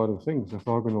a whole lot of things,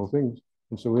 orthogonal things.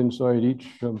 And so inside each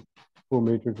full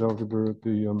matrix algebra at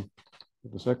the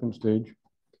second stage,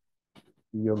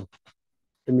 the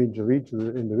image of each of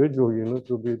the individual units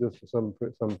will be just some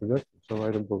projection, some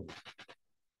idempotent.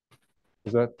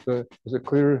 Is it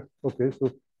clear? Okay,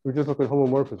 so we just look at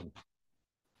homomorphism.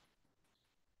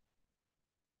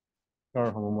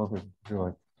 Star homomorphism, if you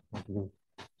like.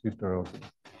 C-star algebra.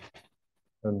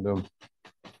 And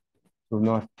so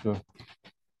not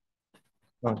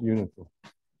unital.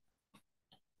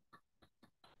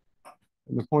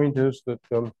 And the point is that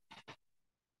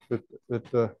if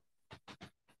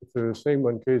they're the same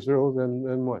on K0,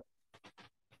 then what?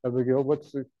 Abigail,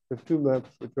 if two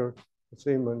maps which are the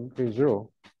same on K0,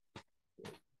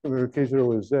 where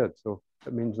K0 is Z, so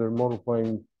that means they're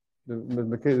multiplying the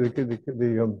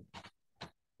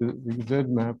Z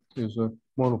map is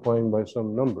multiplying by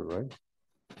some number, right?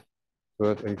 So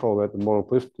that, they call that the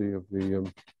multiplicity of the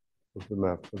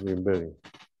map, of the embedding.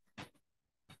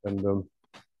 And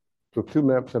so if two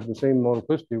maps have the same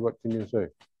multiplicity, what can you say?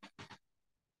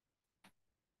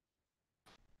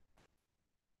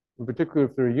 In particular,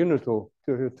 if they're unital,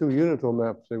 two unital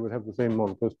maps, they would have the same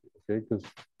multiplicity, okay? Because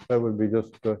that would be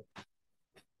just if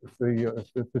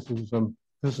this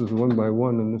is 1 by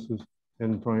 1 and this is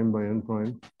n prime by n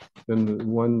prime, then the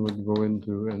 1 would go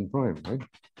into n prime, right?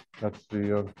 That's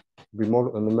the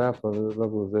and the map on the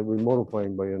level is that we're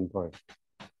multiplying by n prime.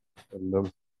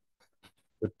 And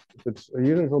if it's a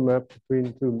unital map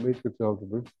between two matrix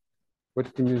algebras,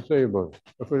 what can you say about it?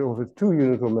 If it's two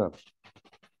unital maps,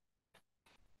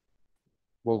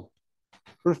 well,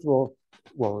 first of all,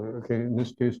 okay, in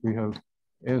this case we have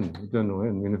n, general n.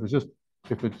 I mean,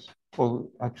 well,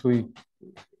 actually,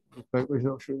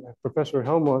 Professor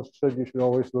Helmholtz said you should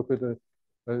always look at a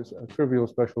trivial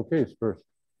special case first.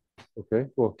 Okay,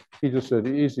 well, he just said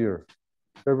easier.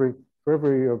 For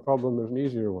every problem, there's an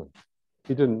easier one.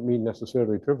 He didn't mean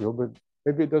necessarily trivial, but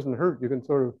maybe it doesn't hurt. You can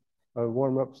sort of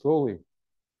warm up slowly.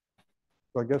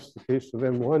 So I guess the case of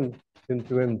M1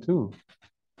 into M2,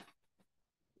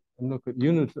 and look at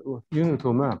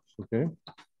unital maps, okay?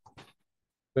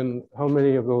 Then how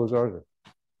many of those are there?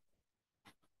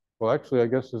 Well, actually, I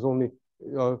guess there's only,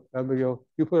 Abigail,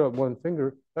 you put up one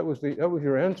finger. That was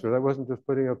your answer. That wasn't just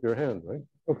putting up your hand, right?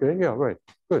 Okay, yeah, right,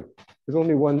 good. There's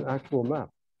only one actual map.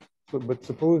 So, but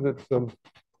suppose it's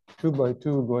 2 by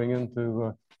 2 going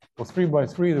into, well, 3 by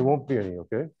 3, there won't be any,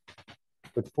 okay?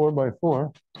 But 4 by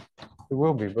 4, there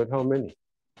will be, but how many?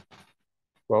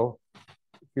 Well,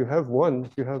 if you have one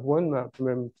map from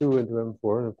M2 into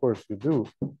M4, and of course you do,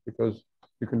 because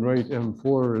you can write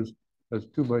M4 as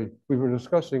 2 by, we were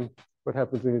discussing what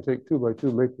happens when you take 2 by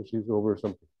 2 matrices over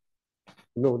something.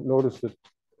 Notice that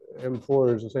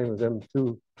M4 is the same as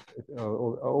M2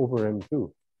 over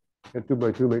M2. And 2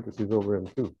 by 2 matrices over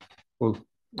M2. Well,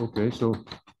 okay, so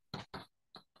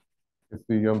if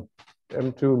the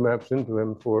M2 maps into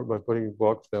M4 by putting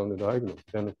blocks down the diagonal,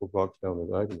 identical blocks down the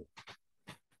diagonal.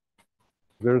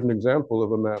 There's an example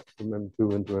of a map from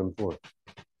M2 into M4,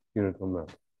 unital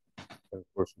map. And of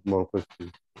course,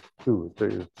 multiplicity 2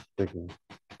 is taking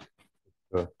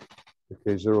the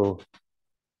K0,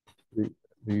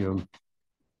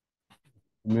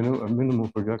 a minimal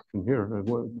projection here,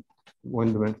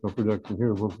 one-dimensional projection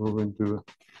here will go into a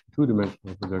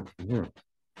two-dimensional projection here.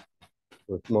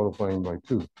 So it's multiplying by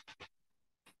 2.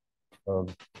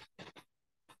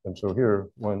 And so here,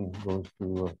 1 goes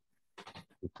to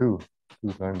 2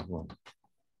 times 1.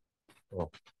 Oh.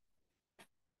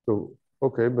 So,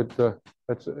 okay, but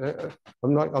that's,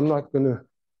 I'm not going to,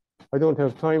 I don't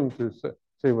have time to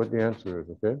say what the answer is,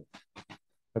 okay?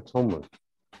 That's homework.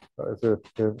 If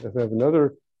I have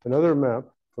another map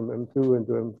from M2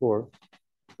 into M4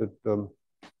 that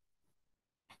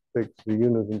takes the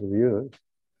unit into the unit,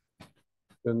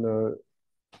 then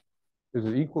is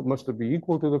it equal? Must it be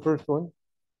equal to the first one?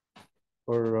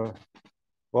 Or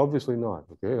well, obviously not,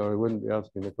 okay? Or I wouldn't be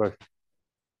asking the question.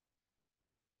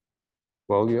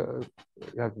 Well, yeah,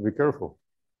 you have to be careful.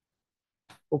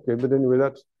 Okay, but anyway,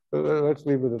 let's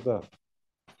leave it at that.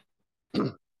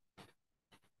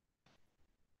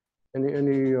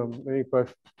 Any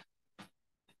questions?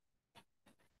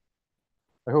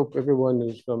 I hope everyone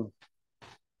is trying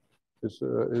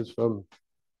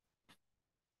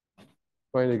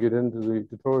to get into the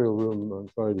tutorial room on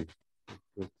Friday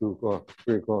at 2 o'clock,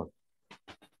 3 o'clock.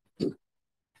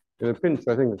 In a pinch,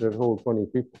 I think it could hold 20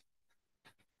 people.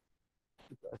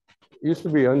 It used to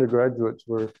be undergraduates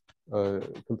were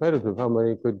competitive, how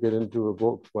many could get into a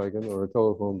Volkswagen or a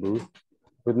telephone booth.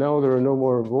 But now there are no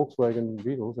more Volkswagen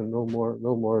Beetles and no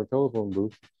more telephone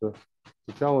booths. It's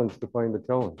a challenge to find a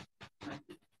challenge.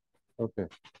 Okay.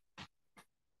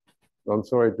 I'm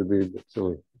sorry to be a bit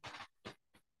silly.